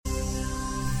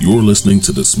You're listening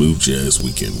to the Smooth Jazz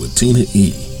Weekend with Tina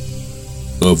E.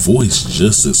 A voice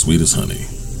just as sweet as honey,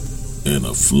 and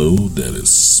a flow that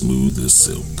is smooth as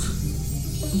silk.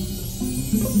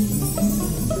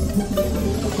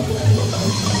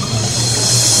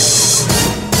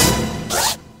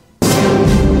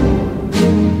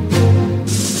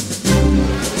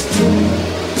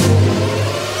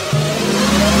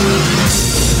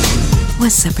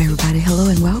 What's up, everybody? Hello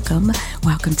and welcome.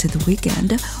 Welcome to the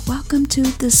weekend. Welcome to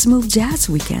the Smooth Jazz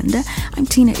Weekend. I'm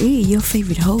Tina E., your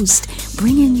favorite host,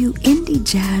 bringing you indie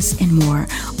jazz and more.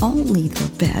 Only the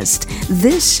best.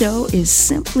 This show is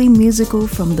simply musical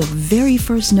from the very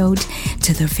first note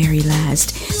to the very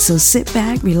last. So sit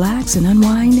back, relax, and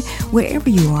unwind wherever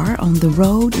you are, on the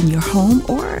road, in your home,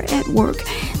 or at work.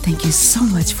 Thank you so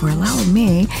much for allowing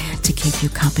me to keep you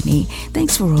company.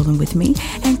 Thanks for rolling with me.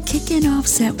 And kicking off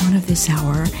set one of this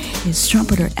hour is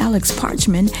trumpeter Alex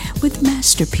Parchment with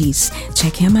Masterpiece.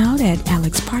 Check him out at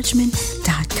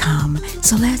alexparchment.com.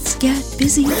 So let's get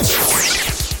busy.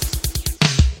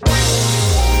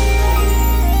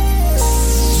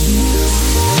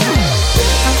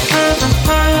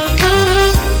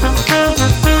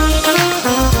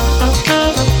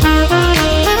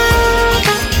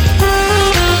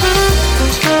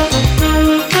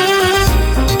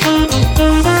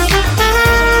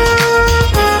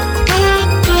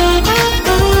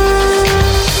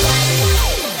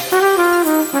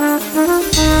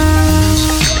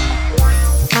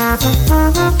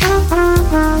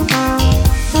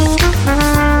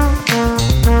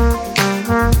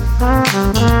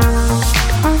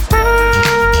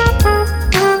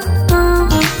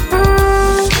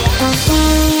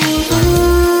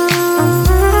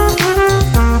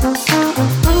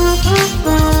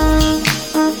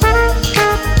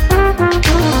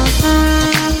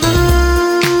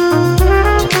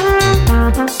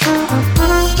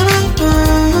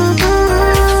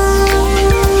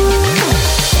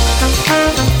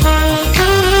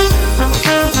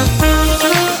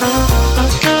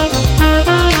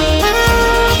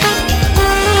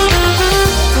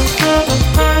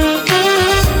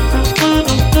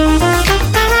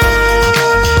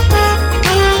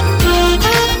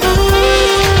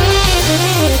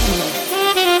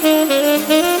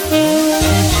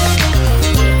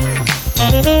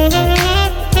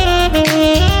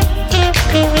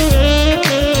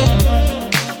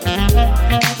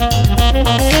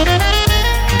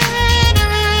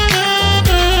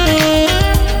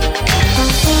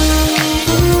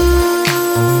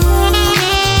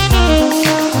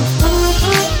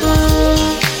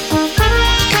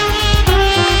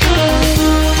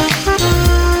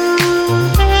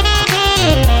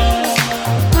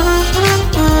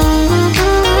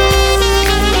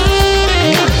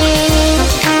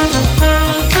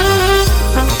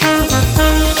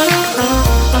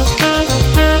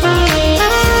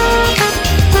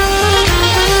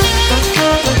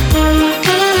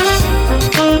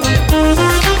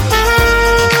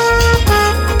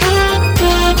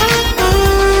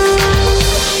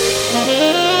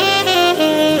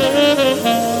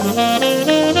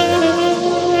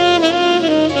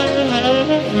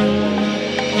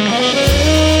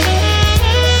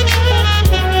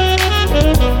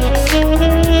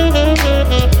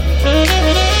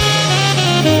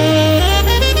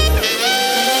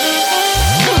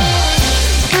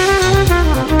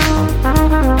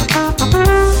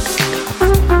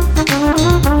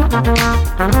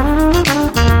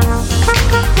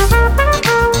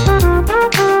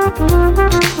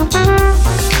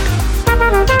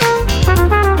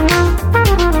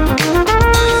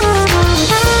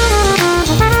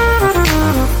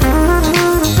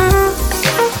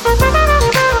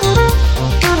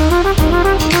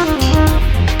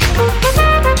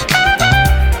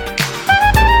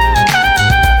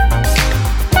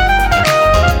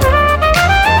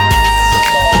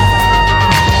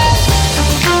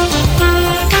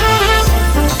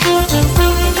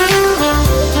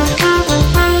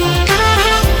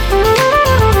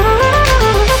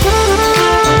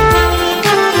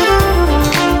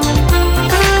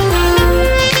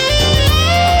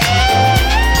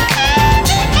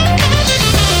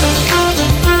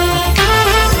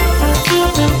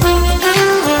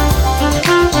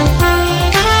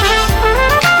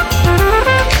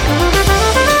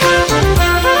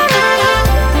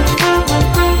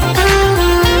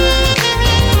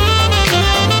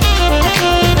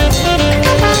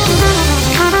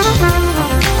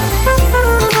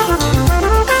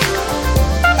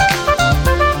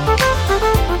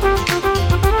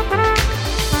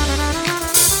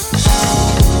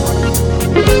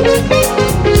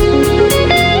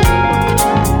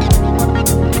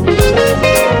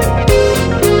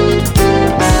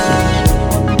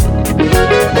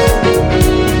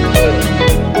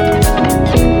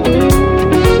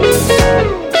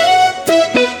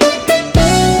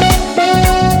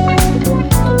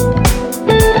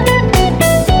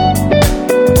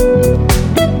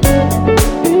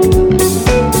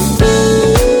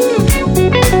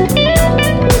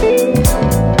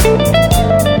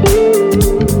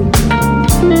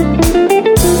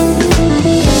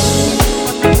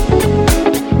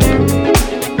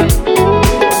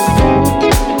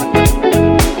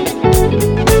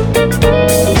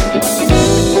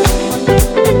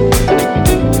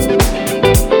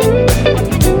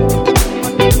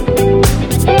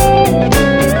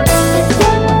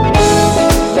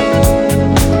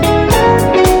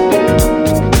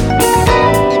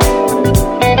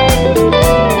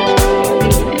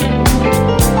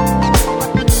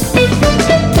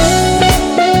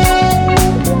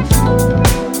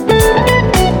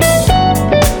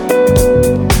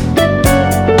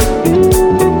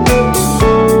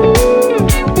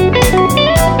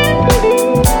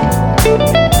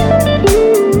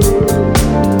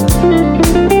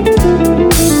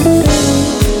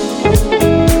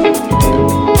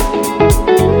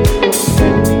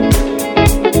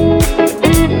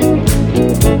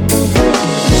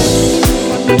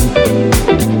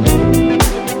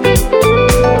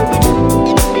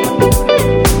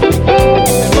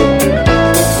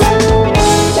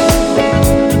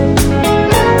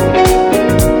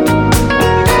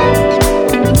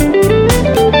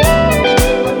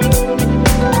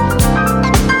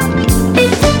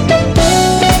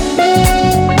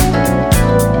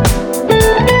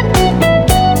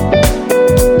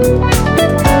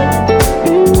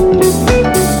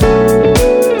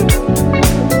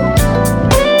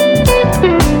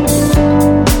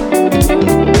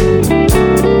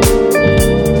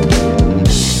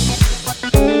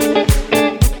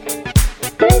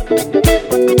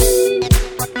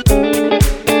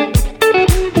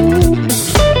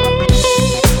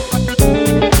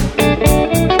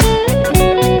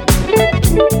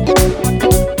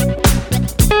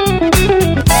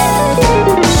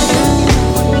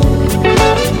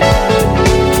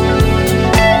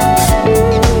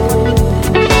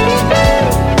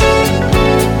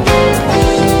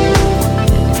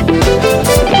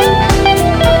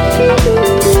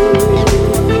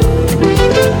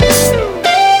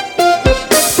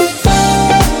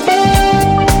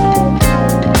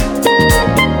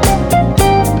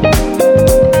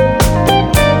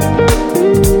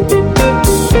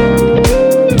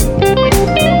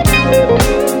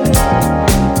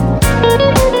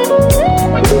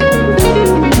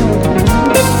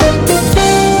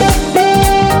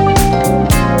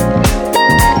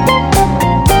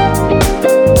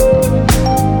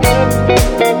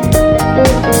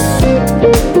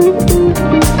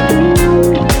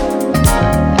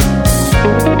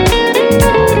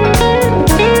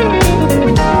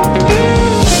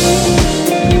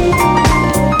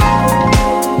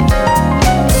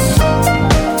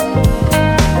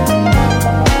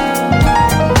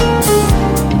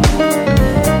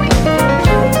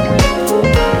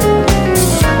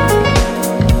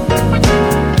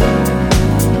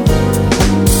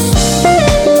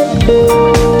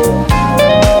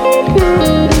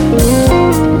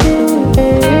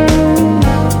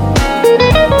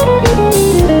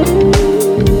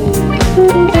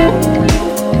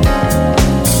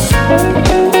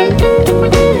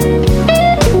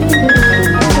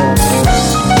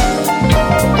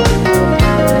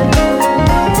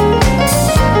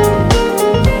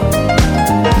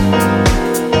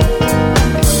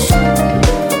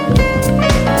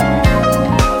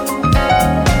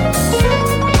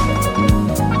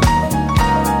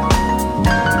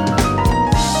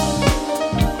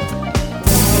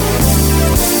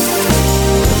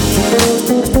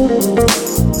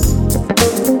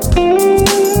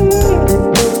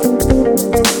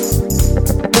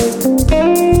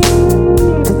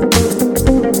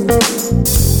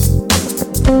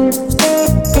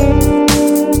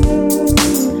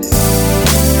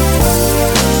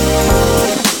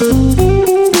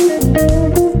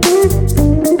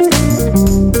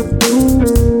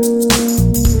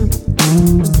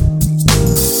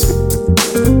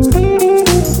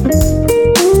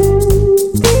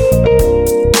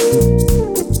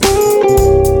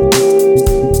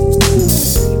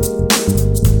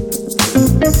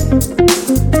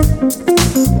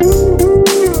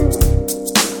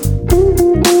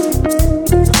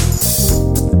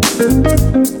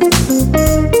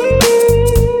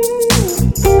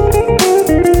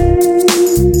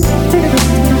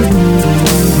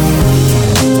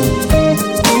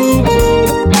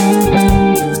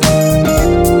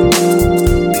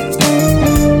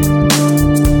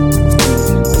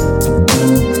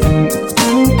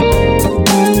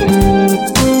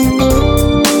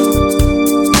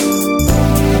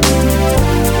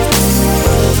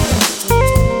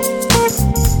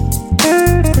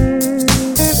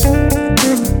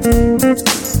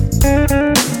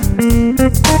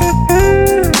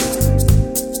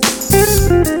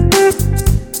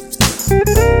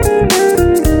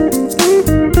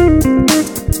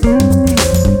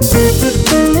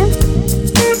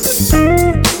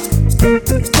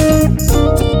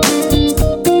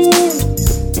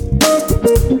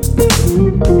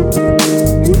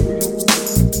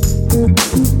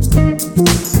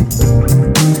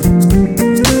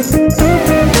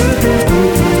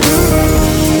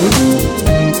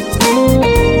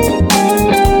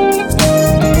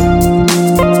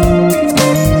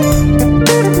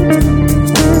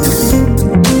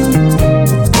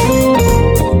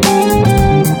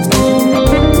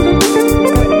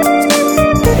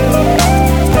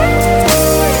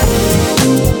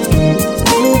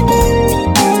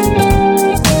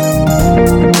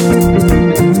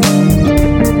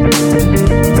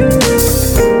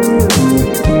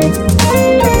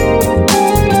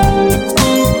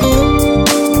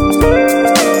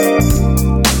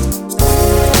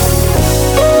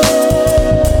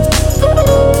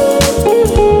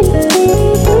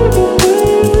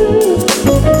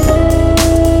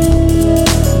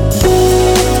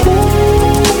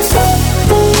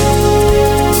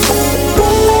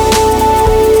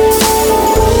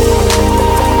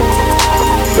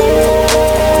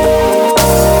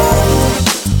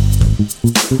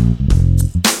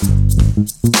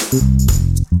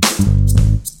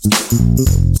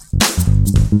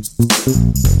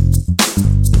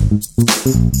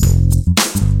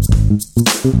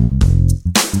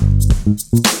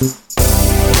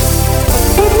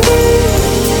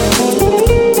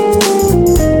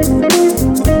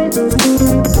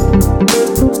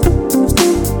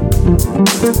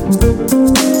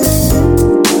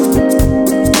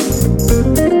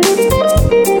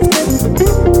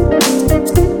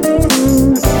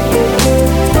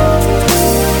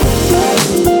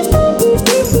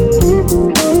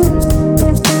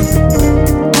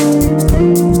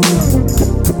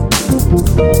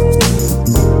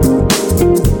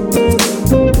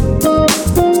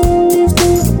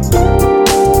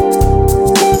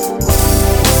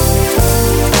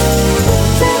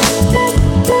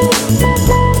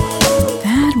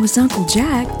 is Uncle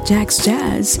Jack, Jack's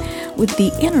Jazz, with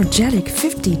the energetic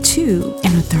 52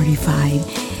 and a 35.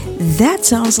 That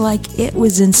sounds like it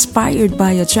was inspired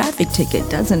by a traffic ticket,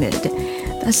 doesn't it?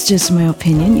 That's just my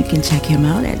opinion. You can check him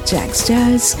out at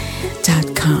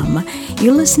jacksjazz.com.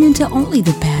 You're listening to only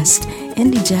the best,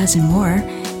 indie jazz and more.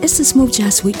 It's the Smooth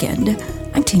Jazz Weekend.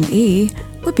 I'm Tina E.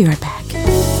 We'll be right back.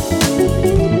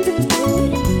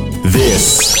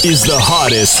 This is the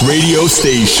hottest radio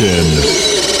station.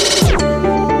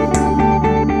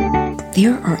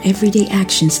 There are everyday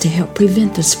actions to help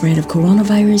prevent the spread of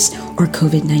coronavirus or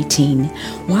COVID-19.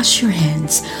 Wash your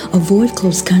hands. Avoid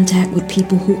close contact with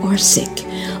people who are sick.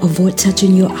 Avoid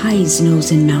touching your eyes,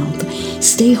 nose, and mouth.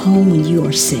 Stay home when you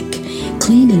are sick.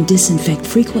 Clean and disinfect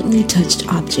frequently touched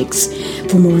objects.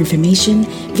 For more information,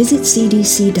 visit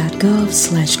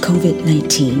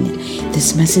cdc.gov/COVID-19.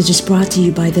 This message is brought to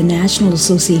you by the National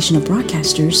Association of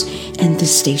Broadcasters and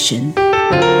this station.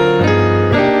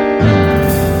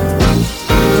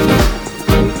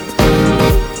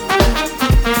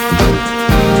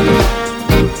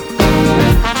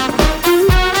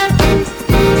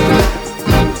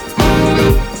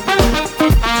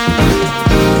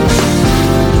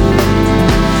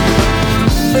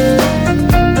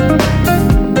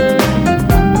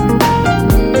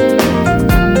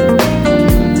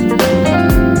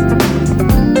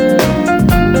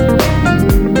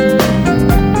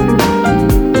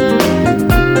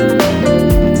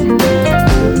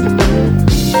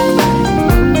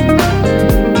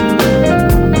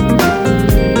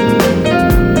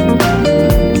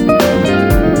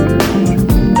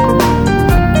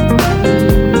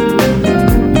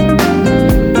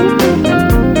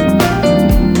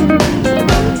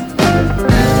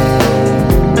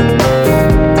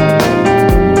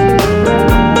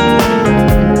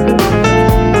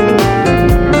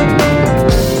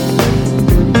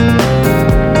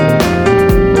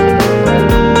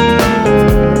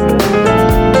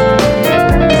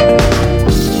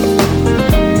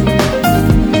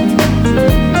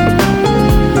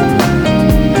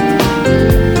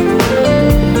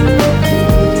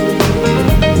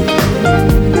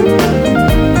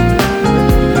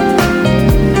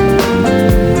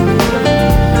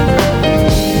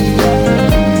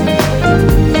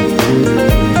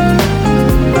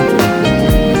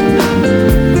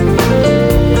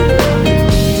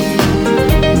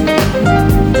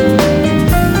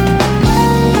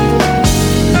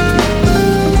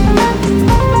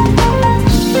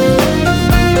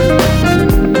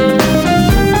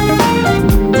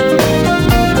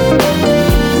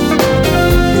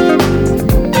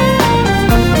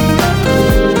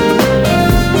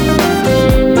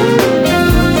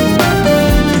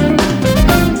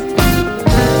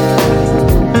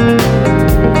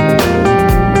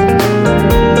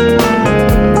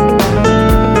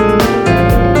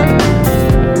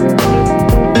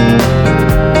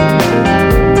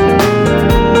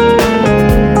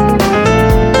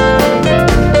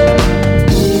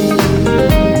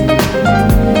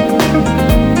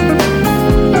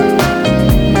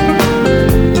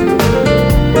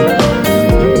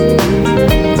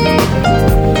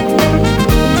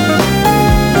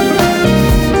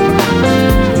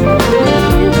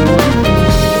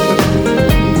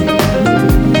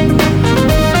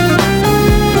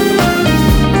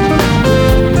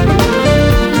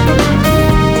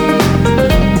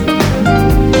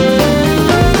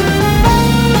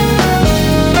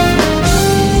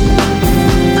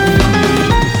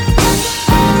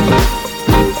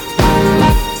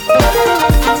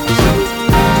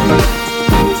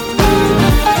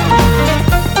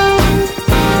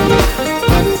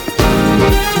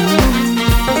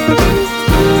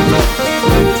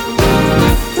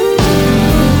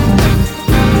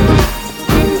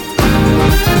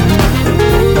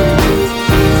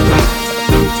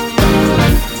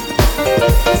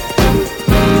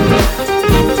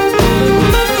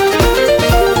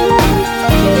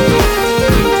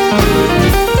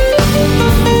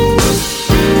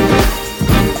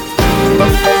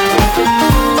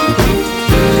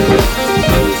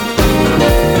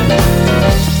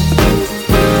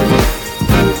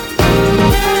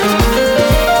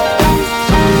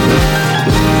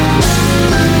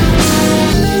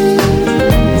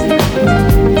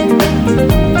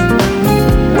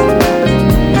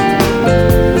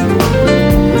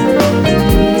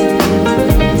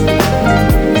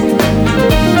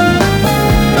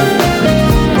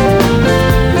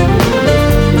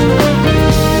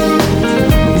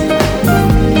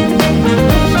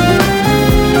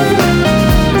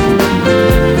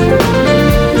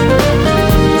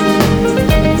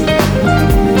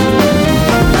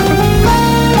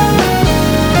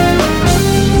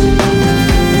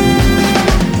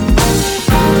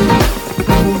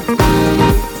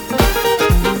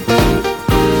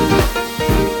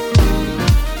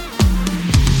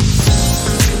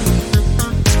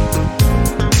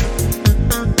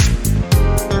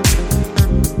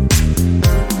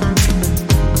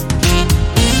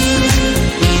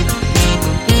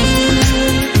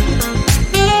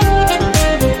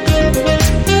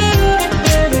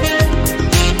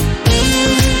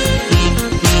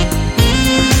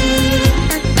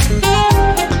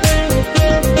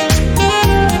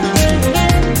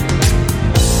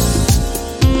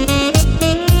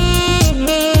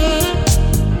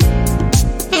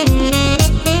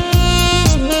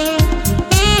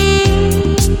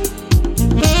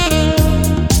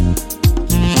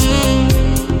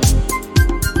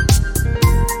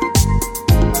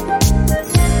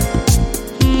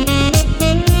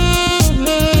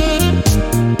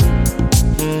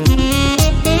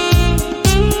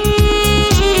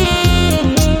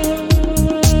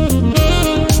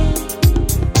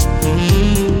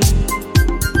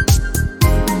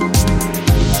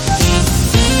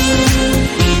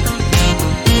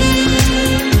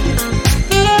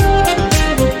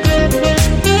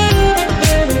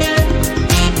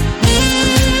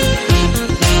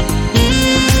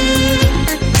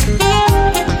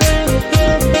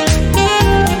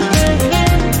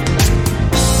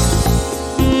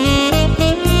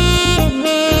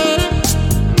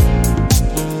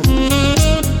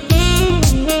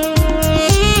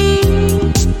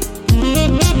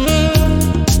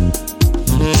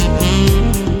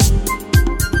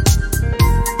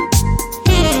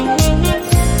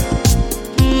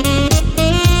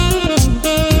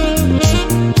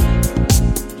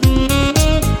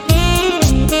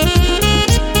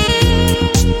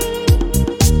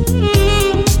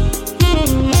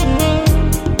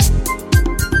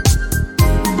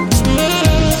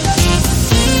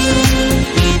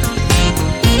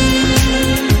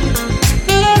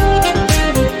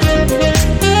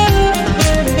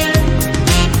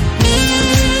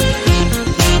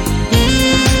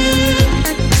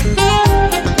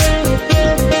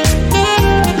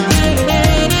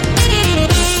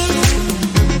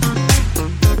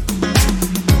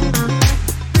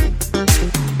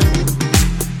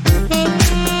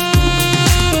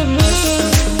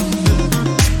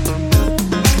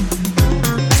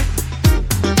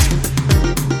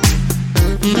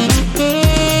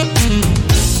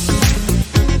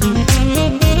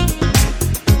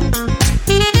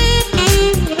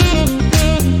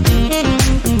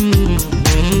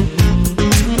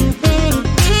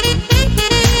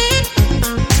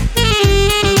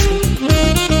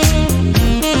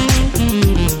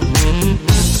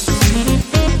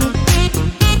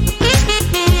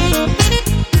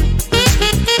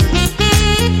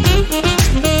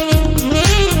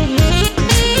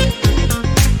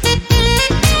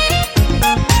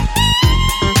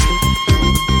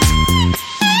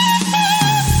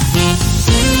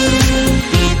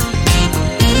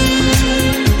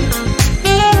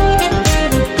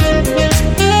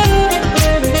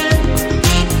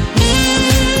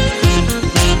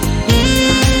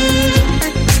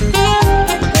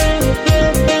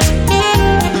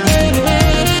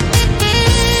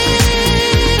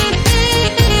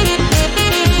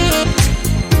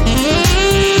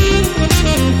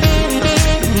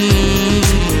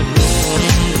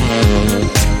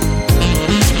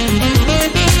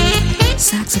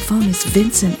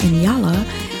 Vincent Ingala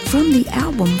from the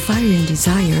album Fire and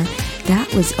Desire. That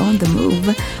was On The Move.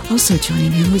 Also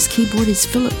joining him was keyboardist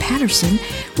Philip Patterson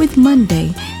with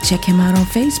Monday. Check him out on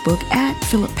Facebook at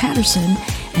Philip Patterson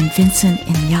and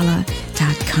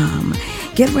VincentIngala.com.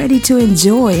 Get ready to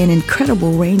enjoy an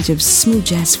incredible range of smooth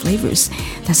jazz flavors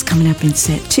that's coming up in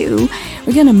set 2.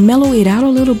 We're going to mellow it out a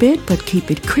little bit, but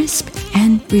keep it crisp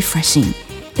and refreshing.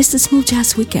 It's the Smooth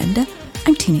Jazz Weekend.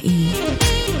 I'm Tina E.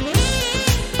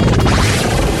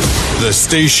 The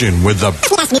station with the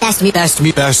best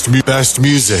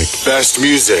music. Best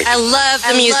music. I love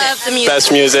the music.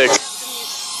 Best music.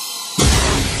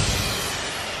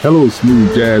 Hello,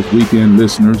 Smooth Jazz Weekend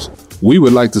listeners. We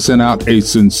would like to send out a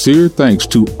sincere thanks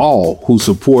to all who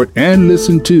support and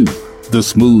listen to the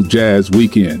Smooth Jazz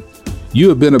Weekend. You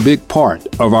have been a big part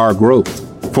of our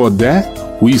growth. For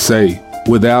that, we say,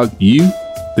 without you,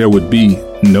 there would be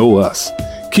no us.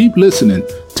 Keep listening.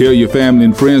 Tell your family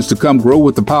and friends to come grow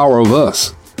with the power of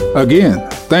us. Again,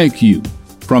 thank you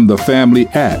from the family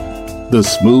at the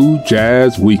Smooth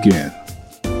Jazz Weekend.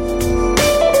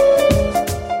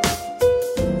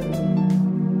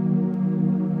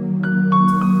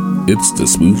 It's the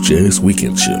Smooth Jazz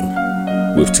Weekend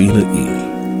Show with Tina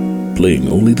E, playing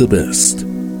only the best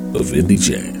of indie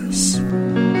jazz.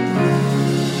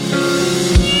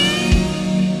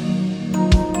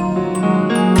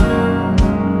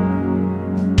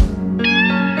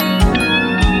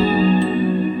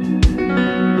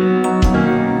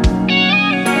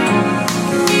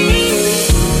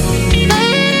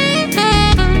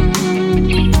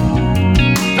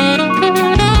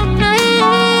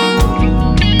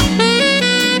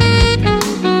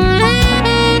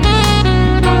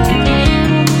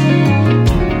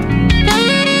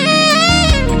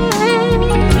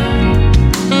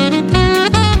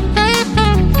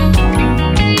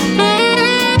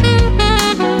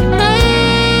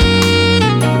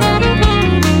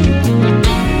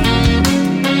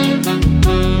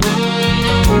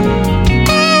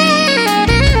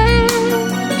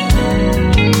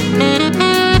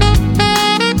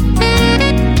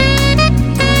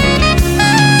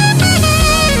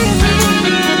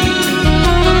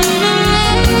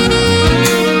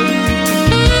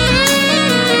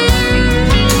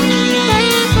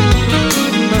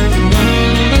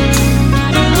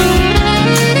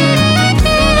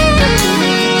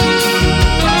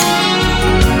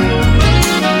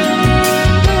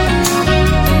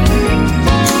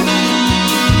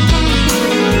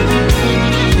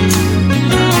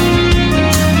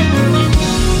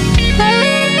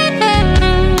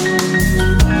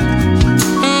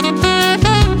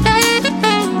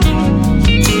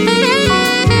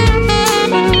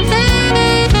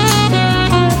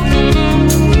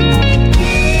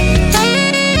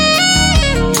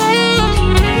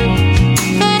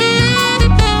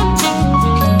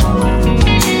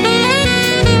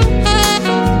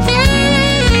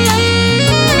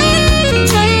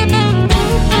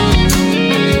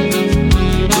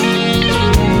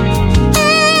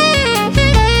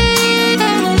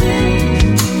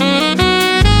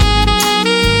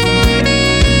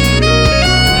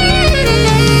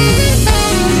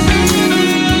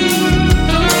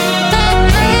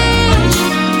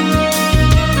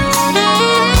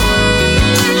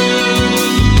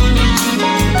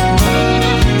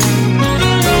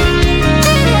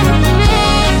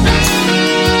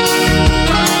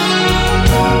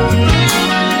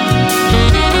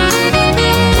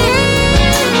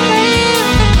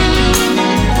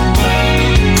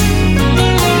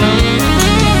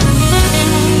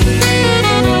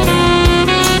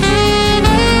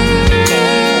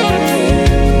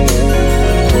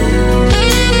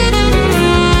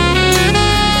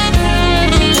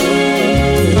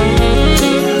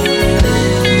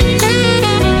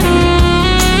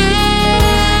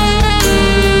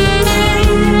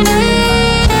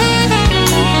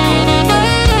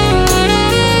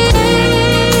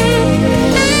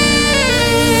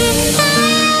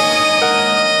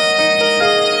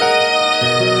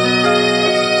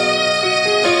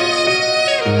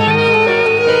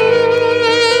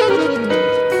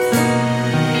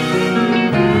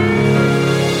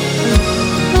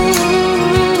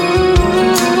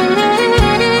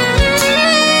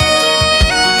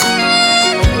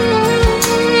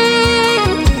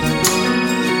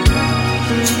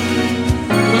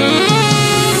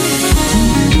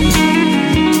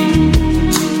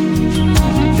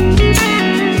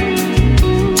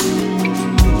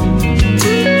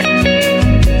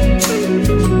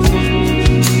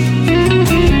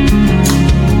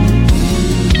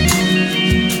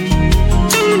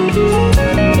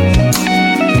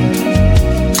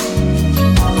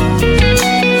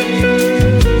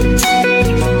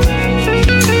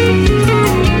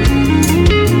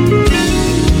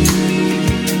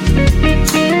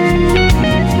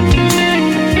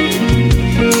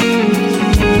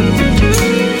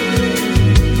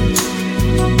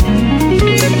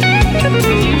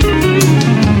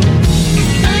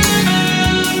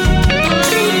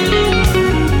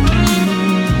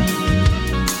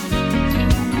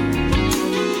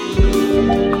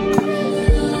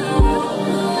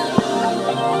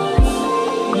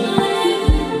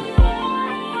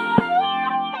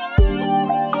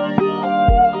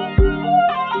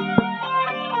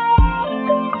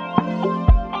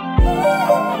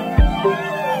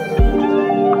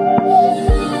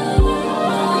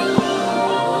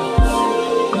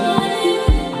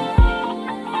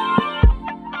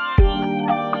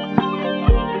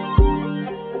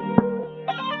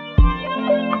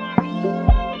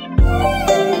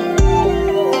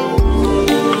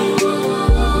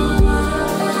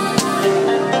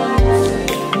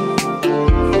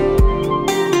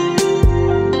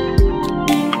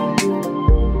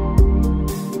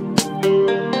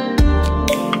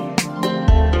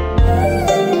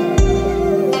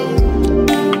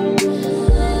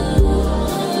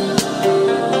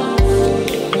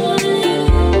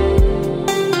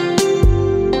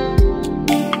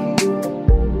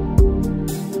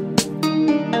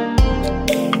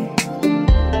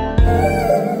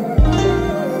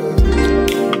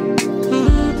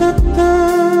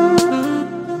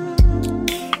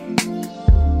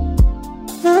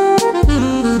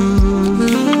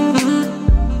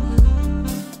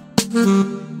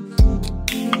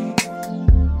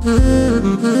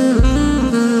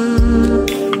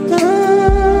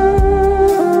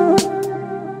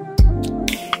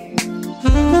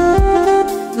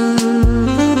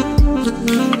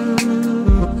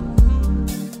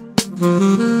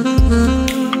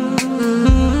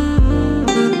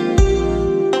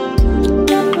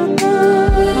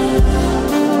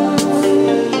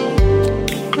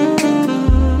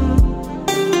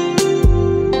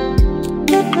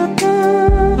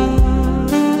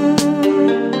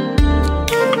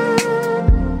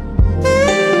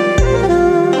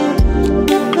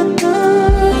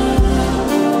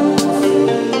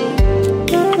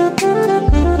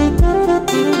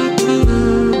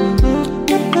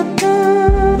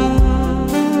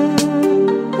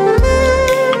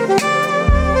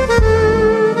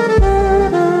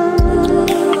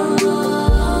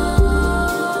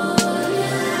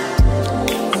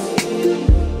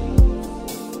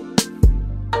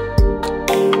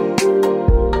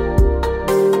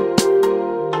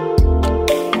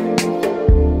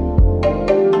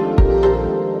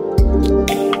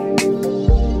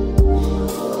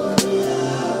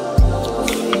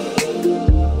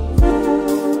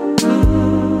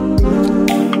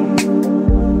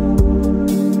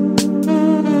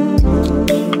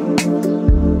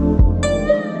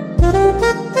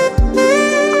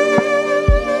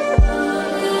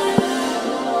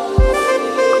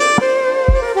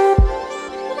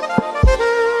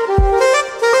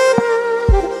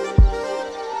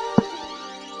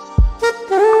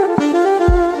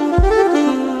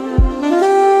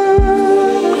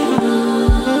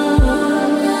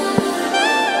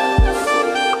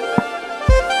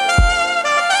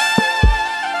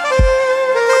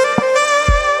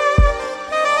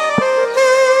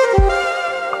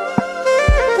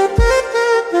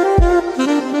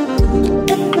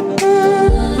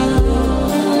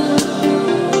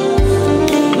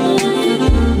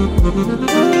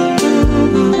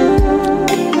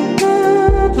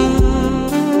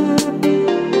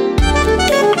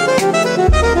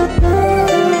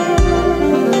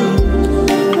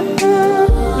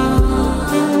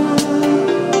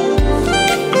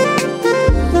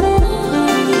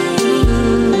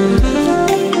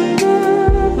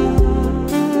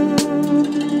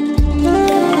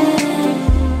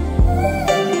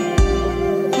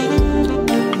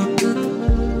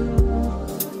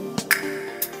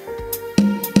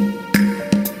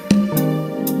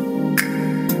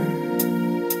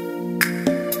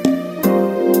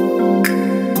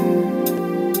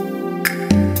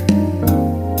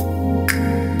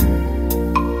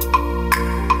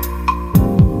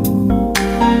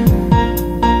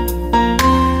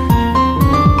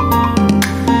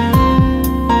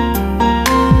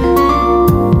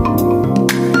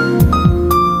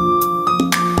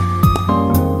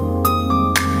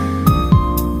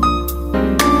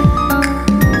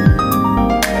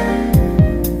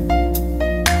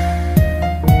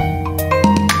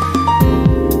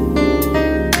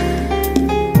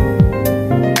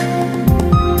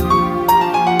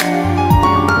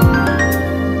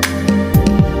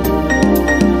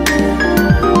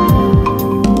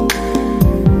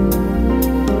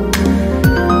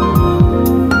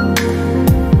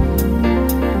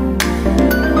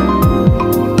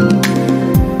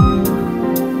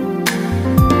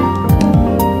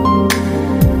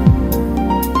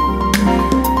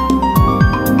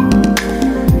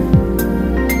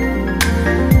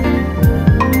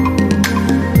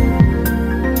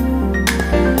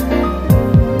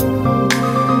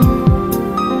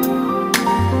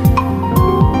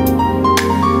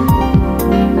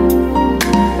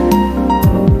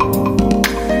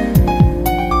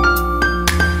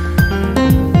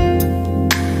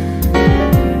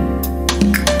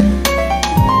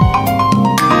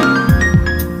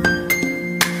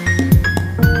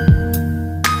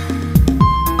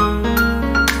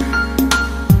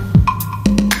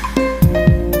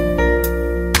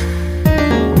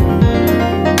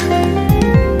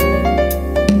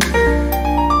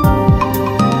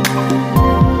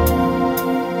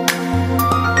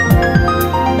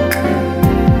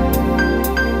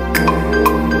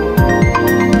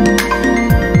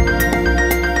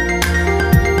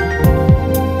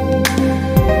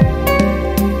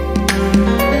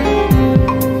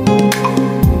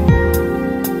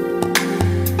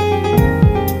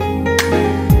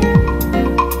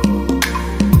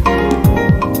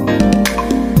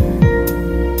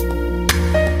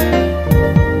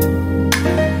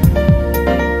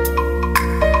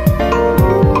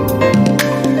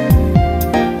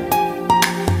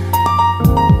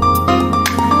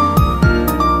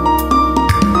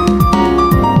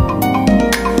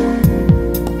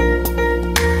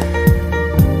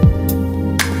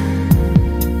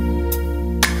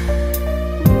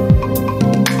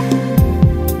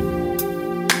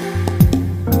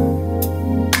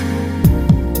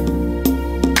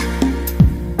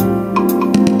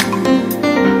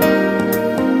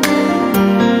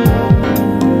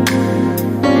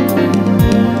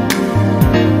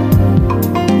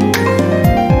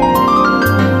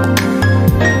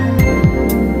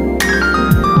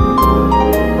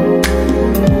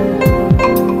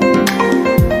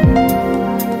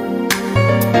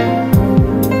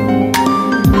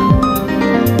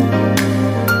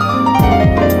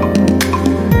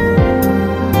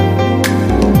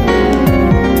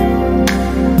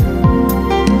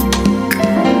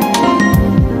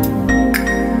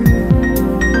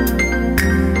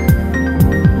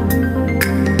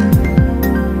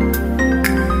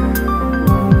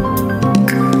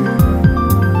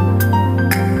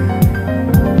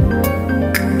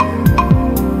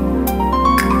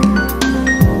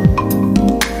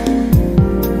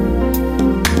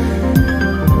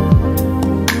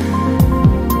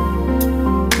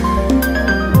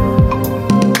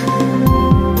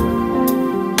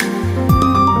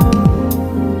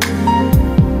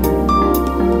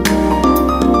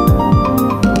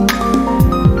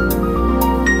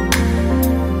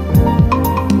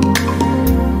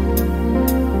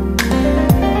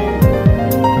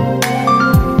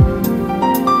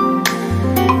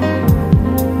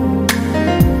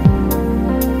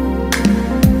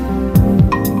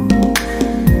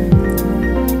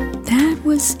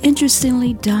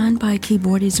 interestingly done by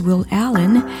keyboardist Will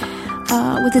Allen,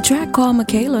 with a track called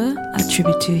MaKayla, a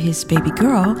tribute to his baby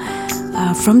girl,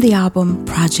 from the album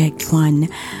Project One.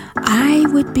 I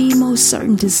would be most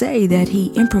certain to say that he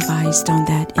improvised on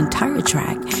that entire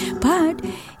track, but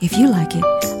if you like it,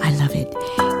 I love it.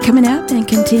 Coming up and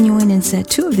continuing in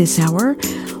set 2 of this hour,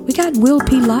 we got Will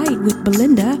P. Lyte with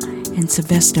Belinda and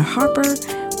Sylvester Harper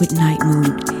with Night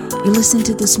Mood. You're listening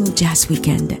to the Smooth Jazz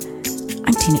Weekend.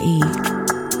 I'm Tina E.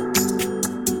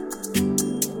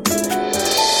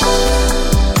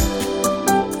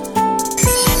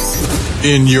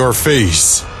 In your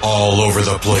face, all over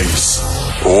the place.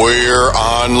 We're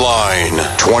online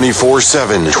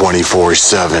 24/7.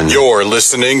 24/7. You're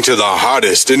listening to the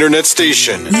hottest internet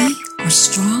station. We are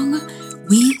strong,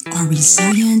 we are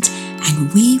resilient,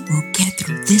 and we will get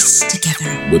through this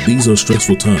together. But these are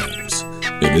stressful times,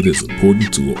 and it is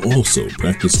important to also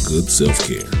practice good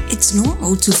self-care. It's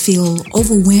normal to feel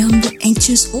overwhelmed,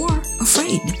 anxious, or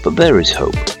afraid. But there is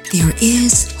hope. There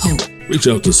is hope. Reach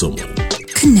out to someone.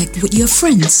 Connect with your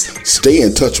friends. Stay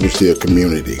in touch with your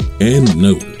community. And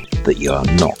know that you are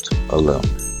not alone.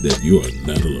 That you are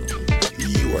not alone.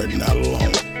 You are not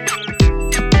alone.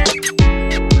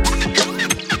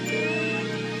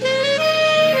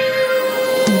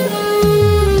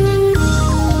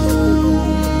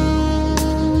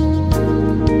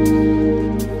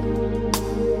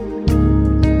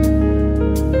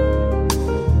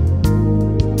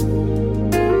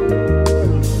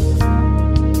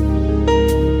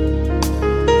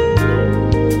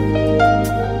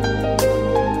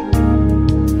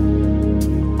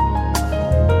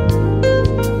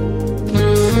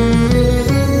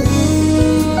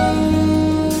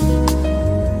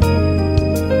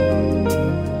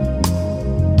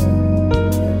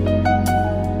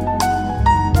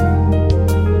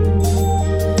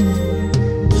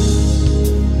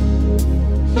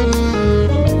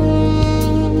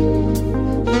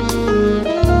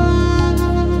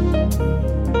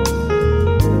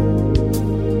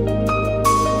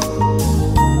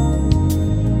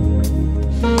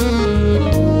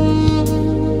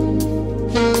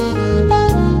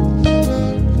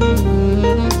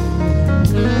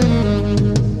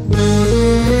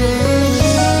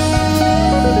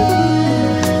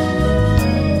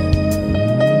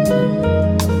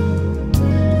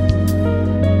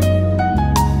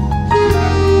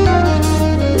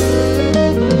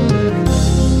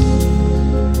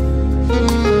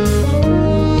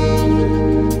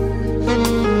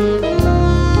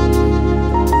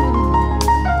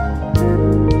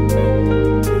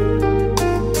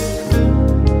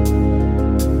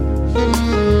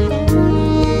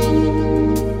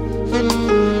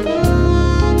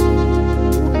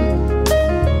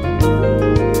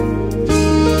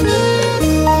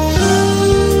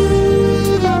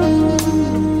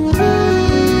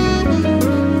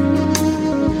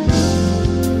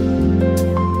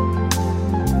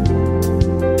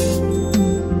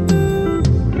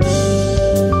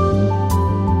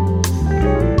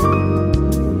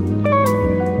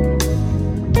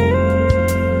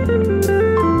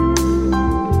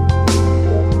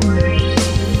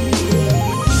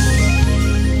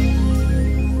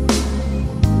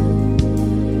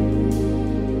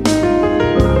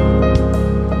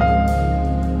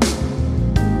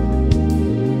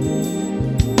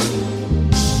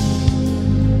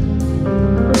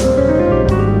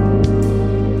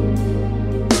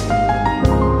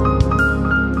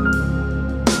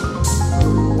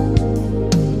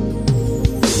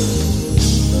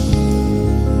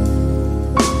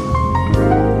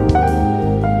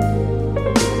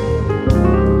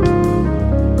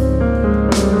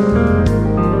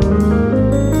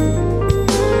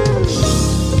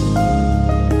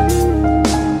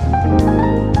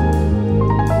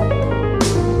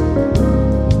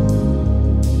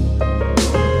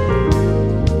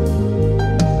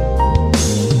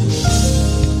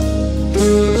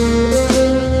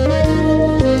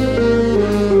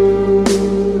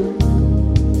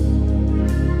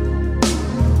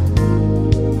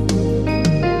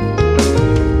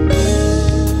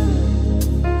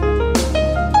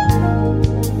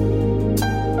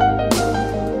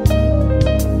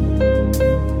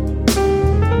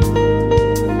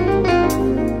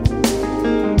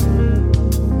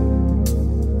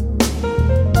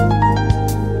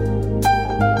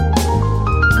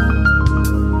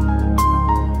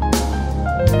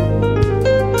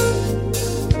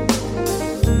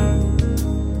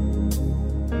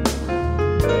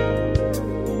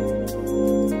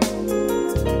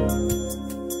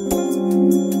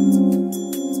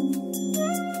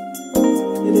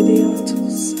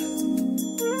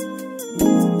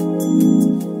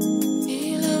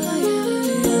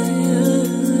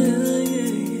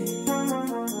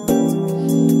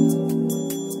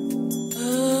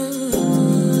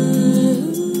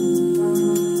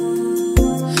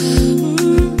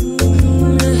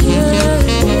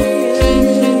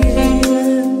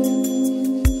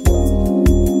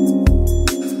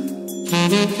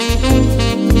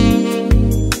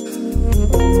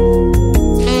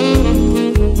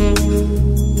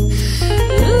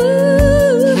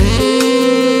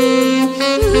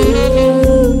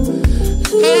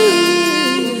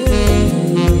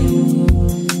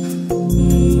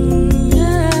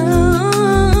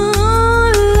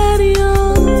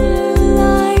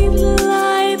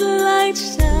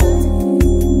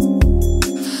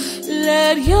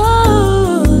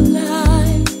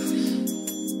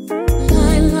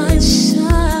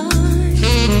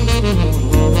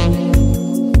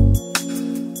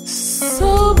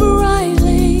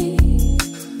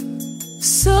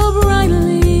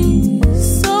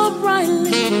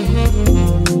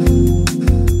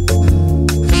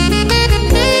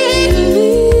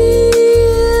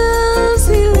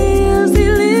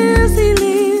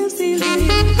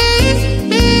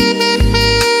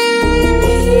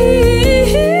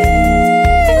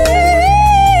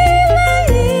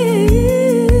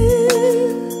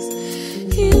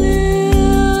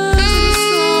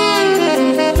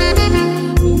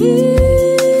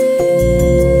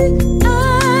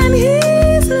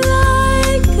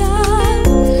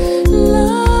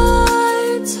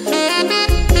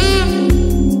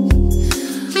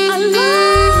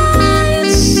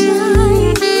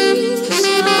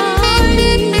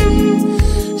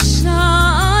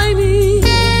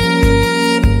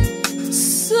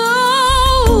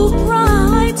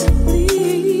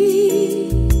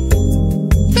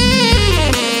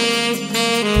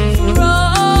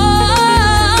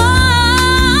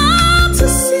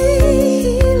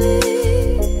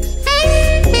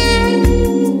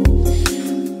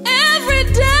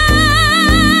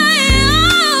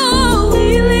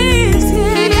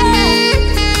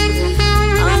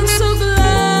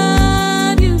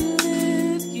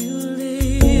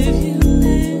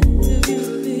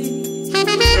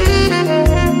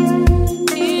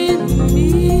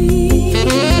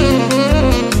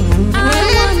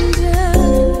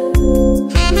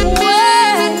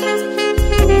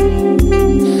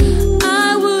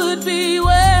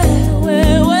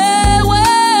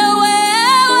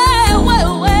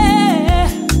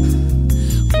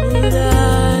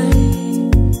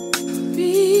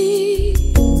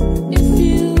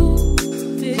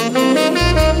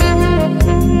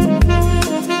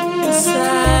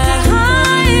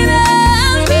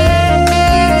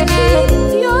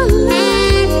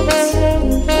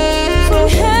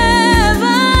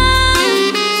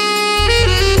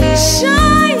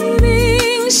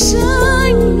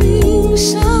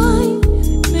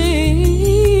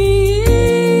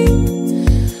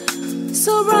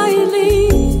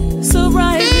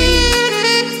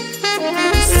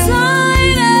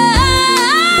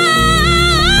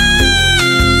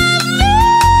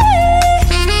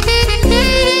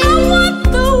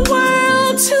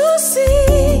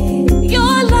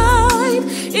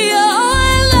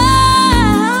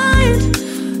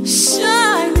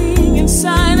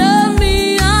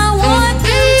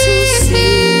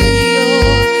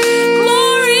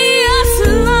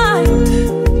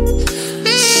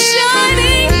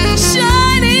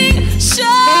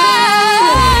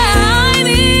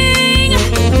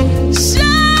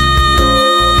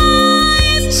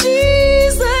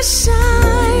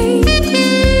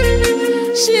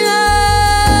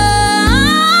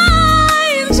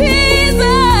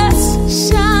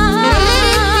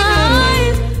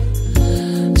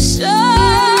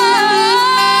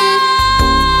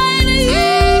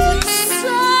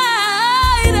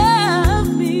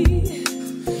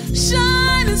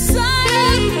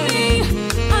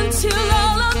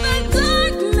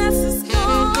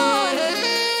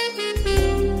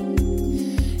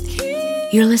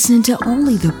 You're listening to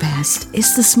only the best.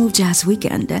 It's the Smooth Jazz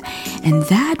Weekend. And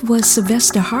that was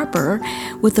Sylvester Harper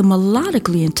with a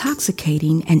melodically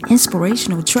intoxicating and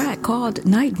inspirational track called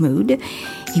Night Mood.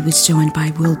 He was joined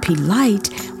by Will P. Lyte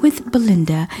with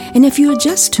Belinda. And if you're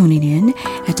just tuning in,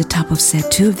 at the top of set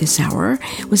 2 of this hour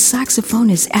was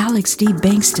saxophonist Alex D.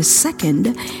 Banks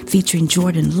II featuring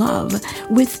Jordon Love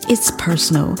with It's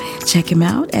Personal. Check him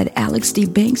out at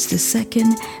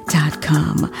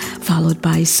alexdbanks2.com. Followed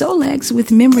by Solex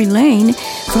with Memory Lane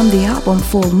from the album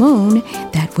Full Moon.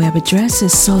 That web address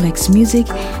is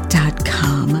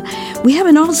solexmusic.com. We have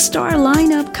an all-star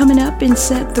lineup coming up in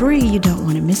set 3. You don't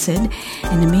want to miss it.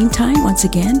 In the meantime, once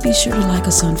again, be sure to like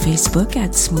us on Facebook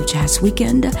at Smooth Jazz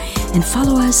Weekend and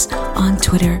follow us on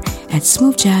Twitter at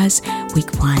Smooth Jazz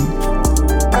Week 1.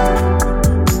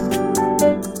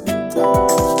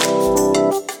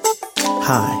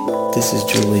 Hi, this is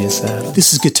Julius Adams.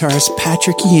 This is guitarist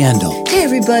Patrick Yandel. Hey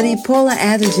everybody, Paula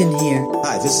Atherton here.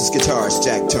 Hi, this is guitarist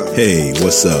Jack Turner. Hey,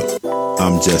 what's up?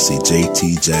 I'm Jesse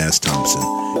JT Jazz Thompson,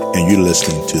 and you're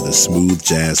listening to the Smooth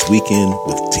Jazz Weekend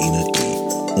with Tina E.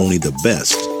 Only the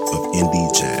best of indie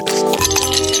jazz.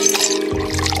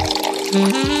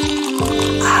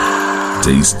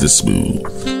 Taste the smooth.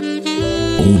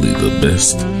 Only the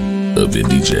best of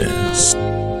indie jazz.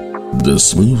 The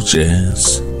Smooth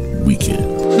Jazz Weekend.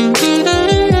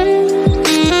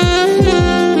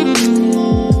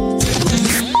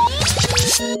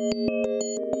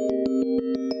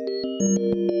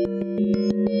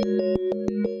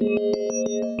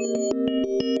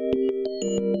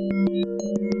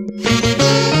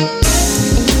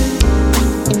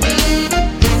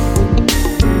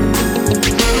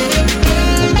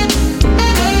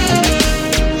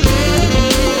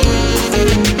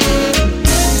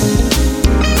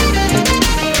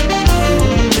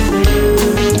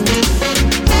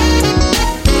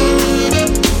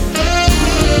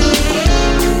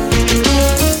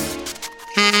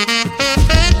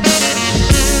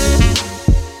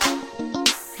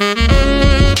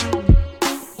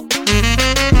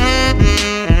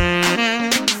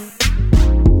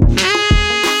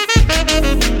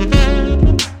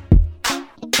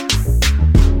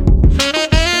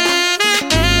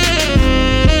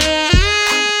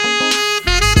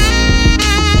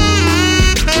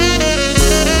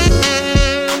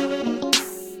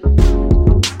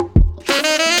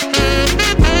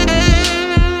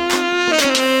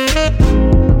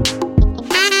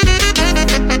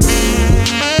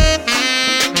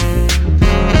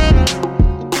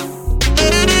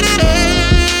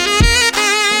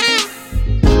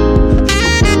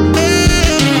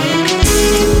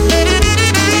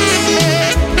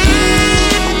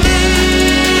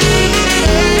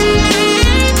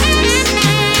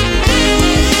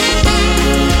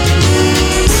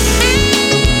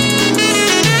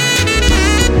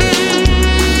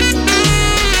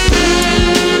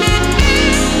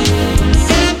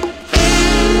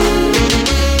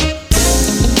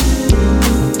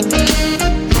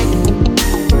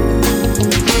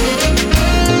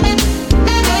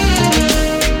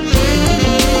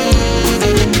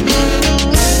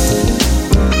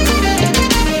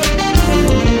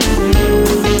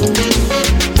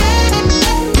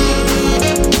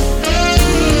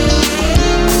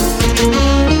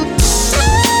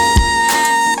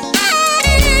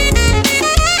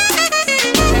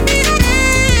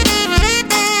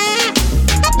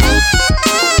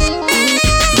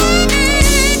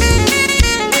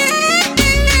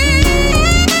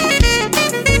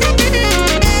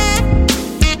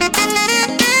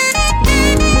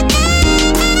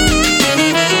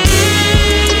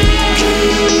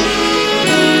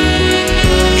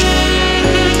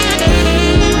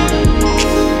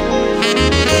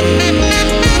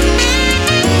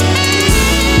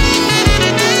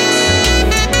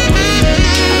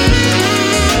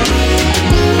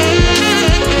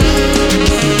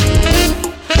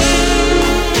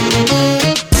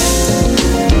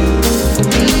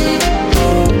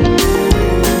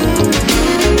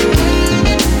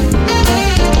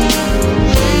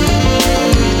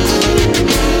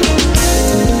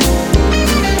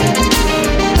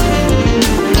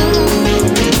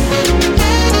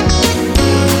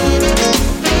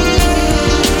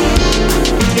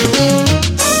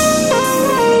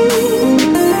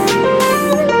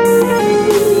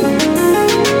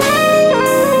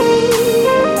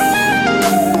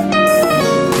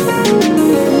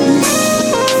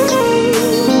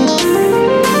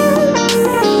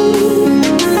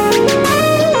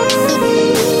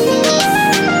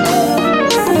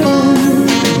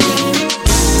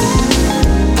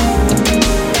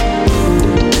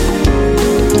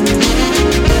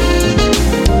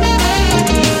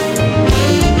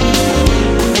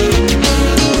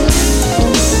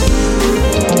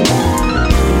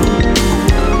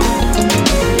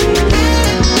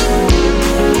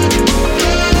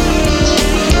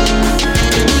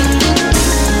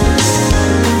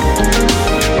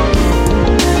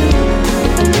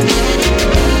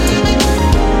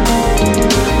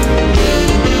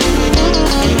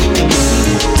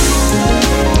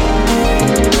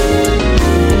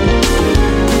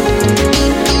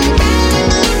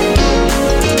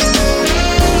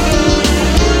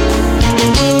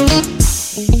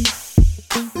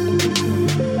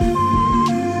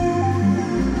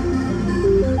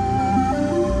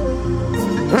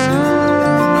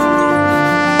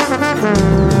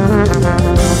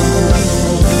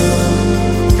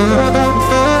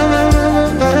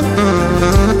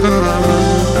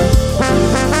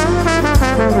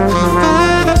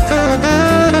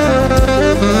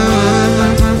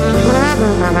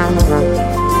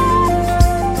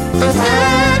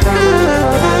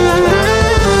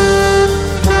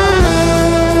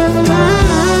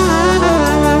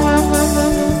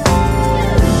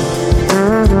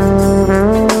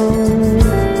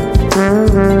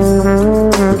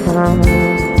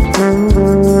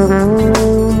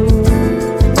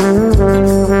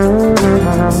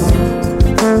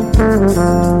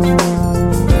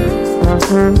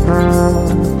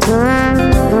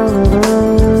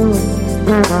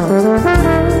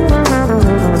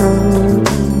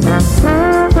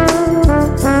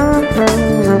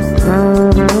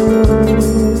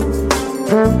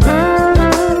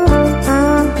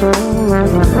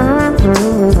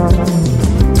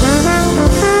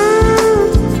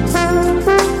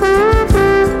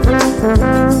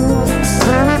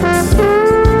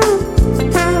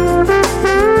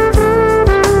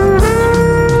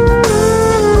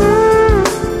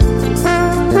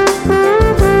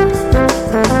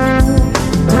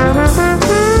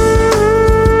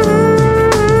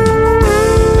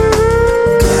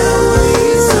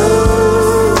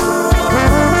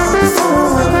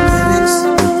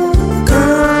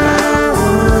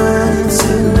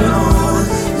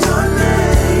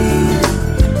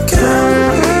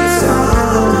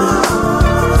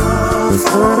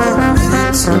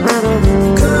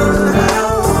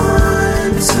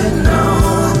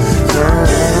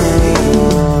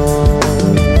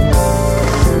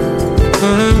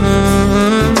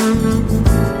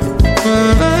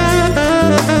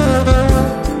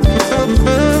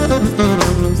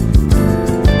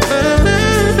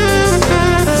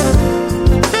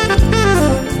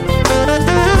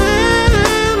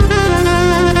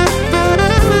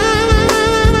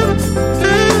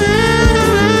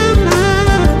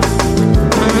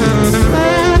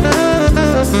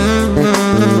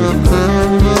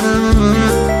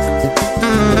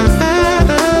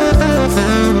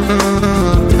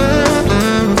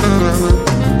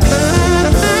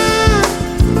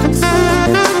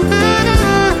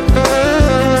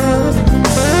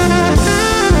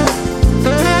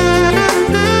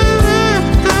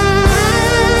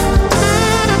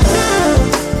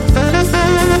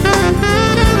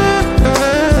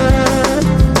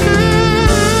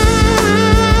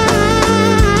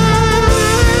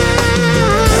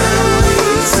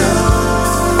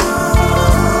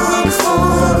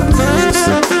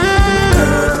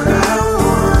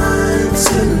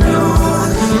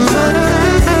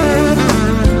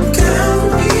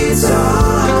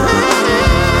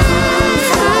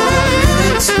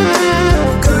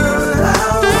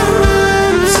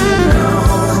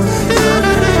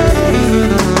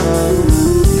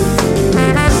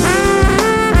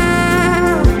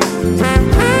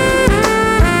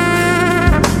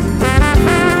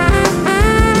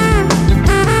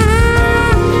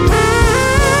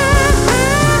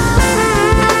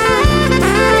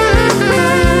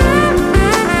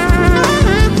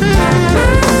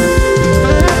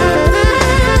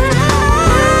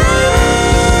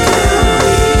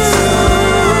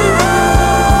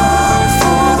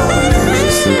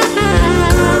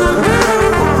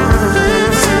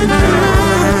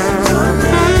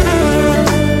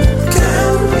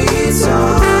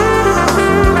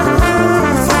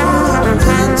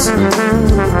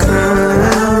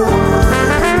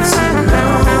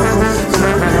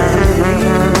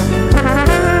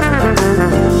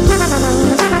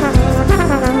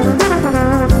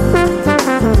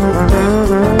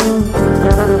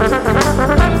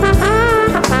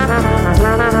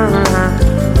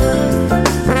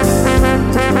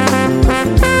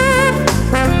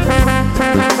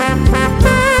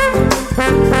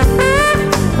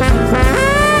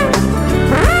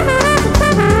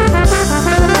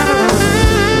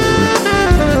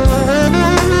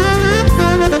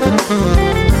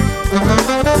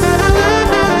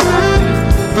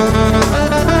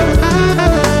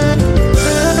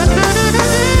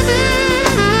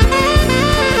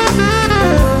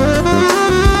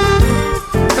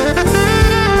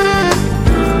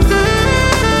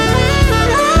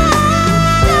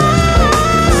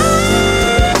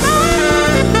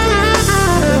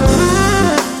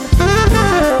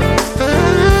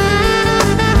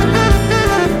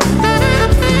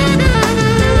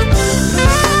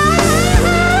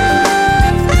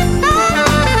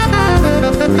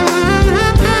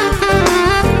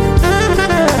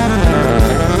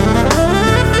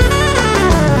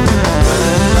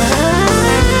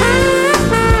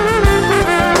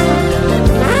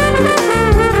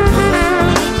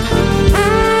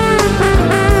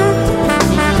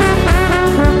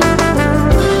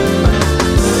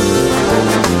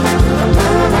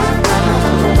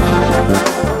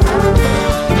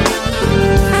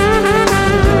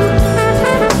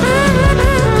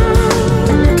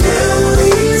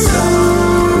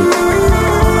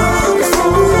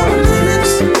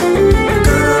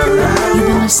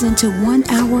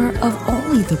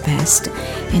 the best,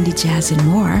 indie jazz and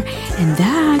more. And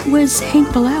that was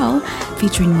Hank Bilal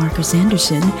featuring Marcus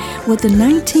Anderson with the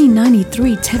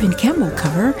 1993 Tevin Campbell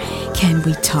cover, Can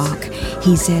We Talk?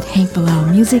 He's at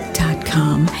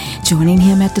hankbilalmusic.com. Joining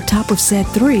him at the top of set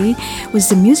 3 was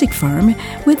the Muzik Firm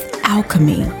with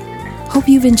Alchemy. Hope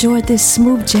you've enjoyed this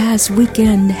Smooth Jazz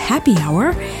Weekend happy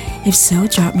hour. If so,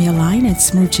 drop me a line at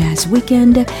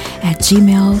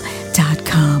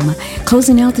smoothjazzweekend@gmail.com.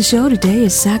 Closing out the show today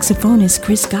is saxophonist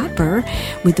Chris Godber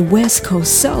with the West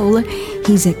Coast Soul.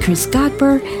 He's at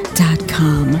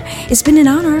chrisgodber.com. It's been an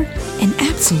honor, an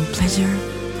absolute pleasure.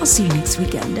 I'll see you next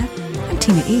weekend. I'm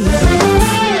Tina E.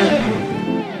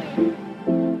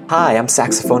 Hi, I'm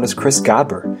saxophonist Chris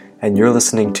Godber, and you're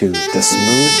listening to The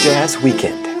Smooth Jazz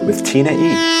Weekend with Tina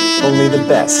E. Only the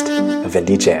best of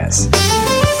indie jazz.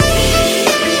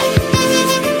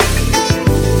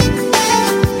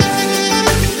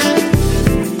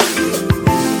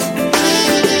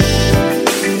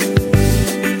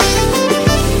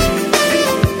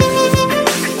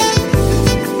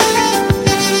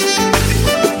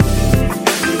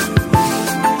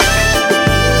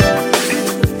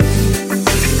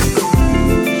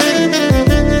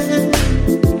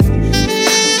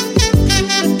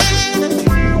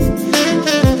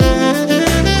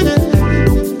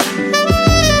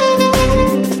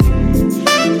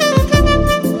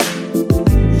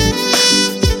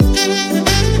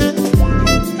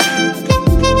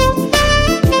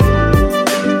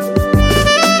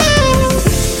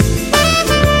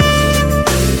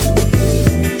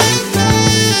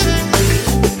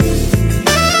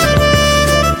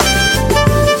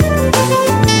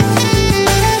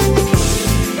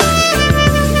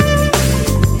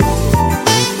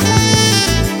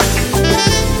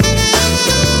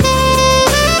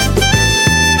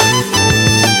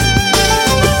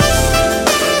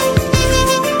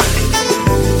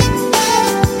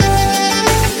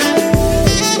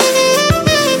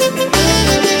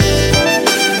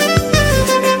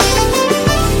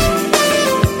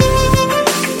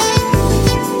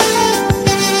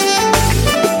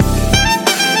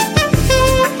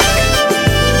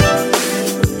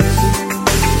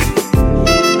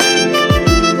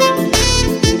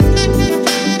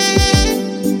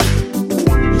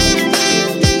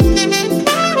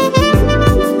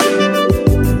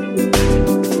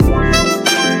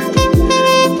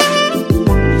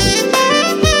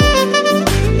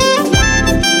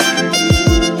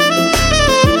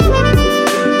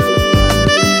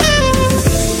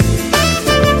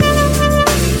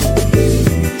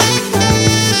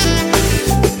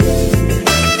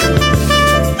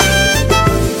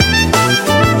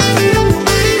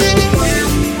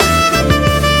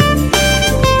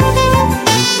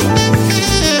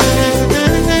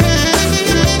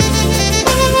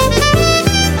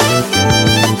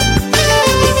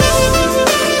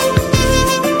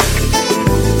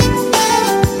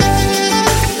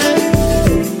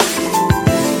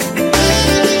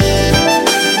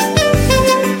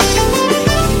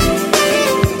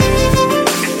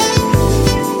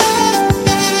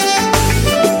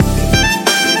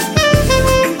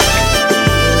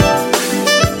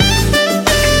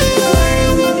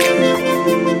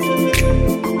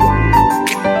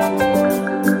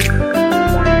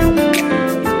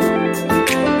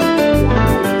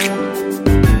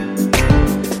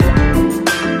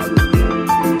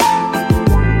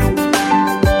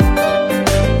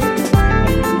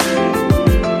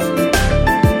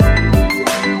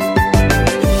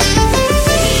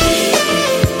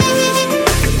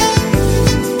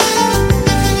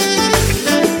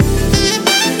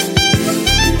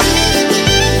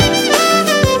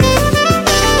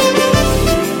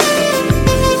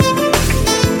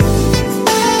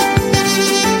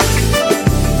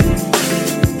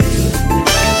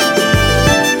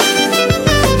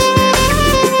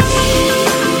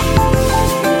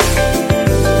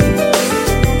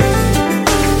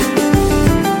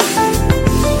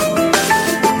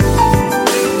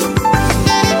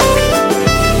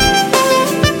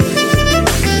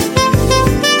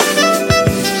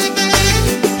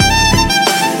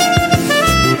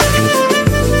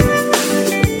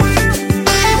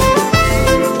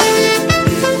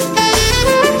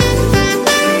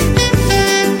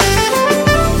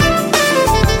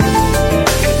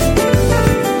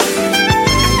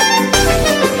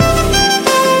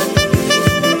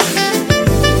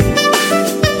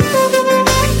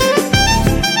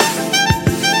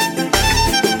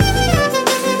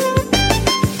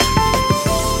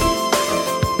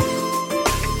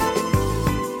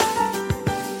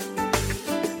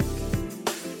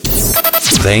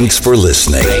 Thanks for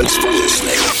listening.